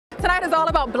tonight is all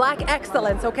about Black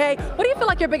excellence, okay? What do you feel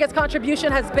like your biggest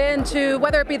contribution has been to,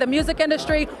 whether it be the music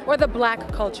industry or the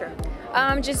Black culture?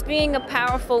 Just being a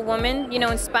powerful woman, you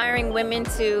know, inspiring women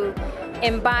to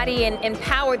embody and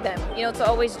empower them, you know, to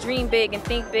always dream big and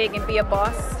think big and be a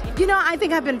boss. You know, I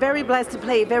think I've been very blessed to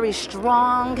play very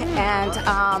strong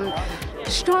and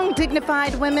strong,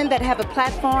 dignified women that have a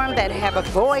platform, that have a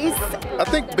voice. I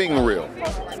think being real.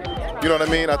 You know what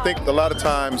I mean? I think a lot of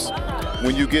times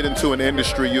when you get into an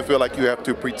industry, you feel like you have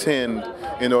to pretend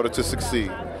in order to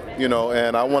succeed. You know,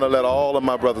 and I want to let all of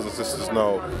my brothers and sisters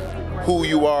know who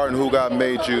you are and who God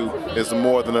made you is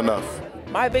more than enough.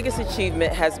 My biggest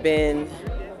achievement has been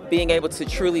being able to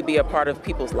truly be a part of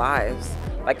people's lives.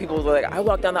 Like people were like, I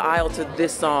walked down the aisle to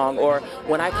this song, or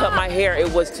when I cut my hair,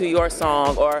 it was to your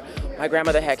song, or my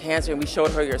grandmother had cancer and we showed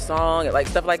her your song, and like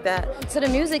stuff like that. To the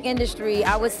music industry,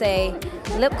 I would say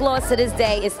lip gloss to this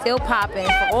day is still popping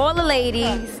for all the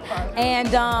ladies, and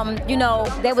you know,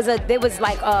 there was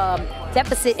like a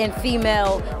deficit in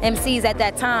female MCs at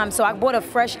that time, so I brought a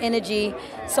fresh energy,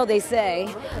 so they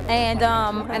say, and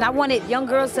I wanted young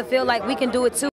girls to feel like we can do it too.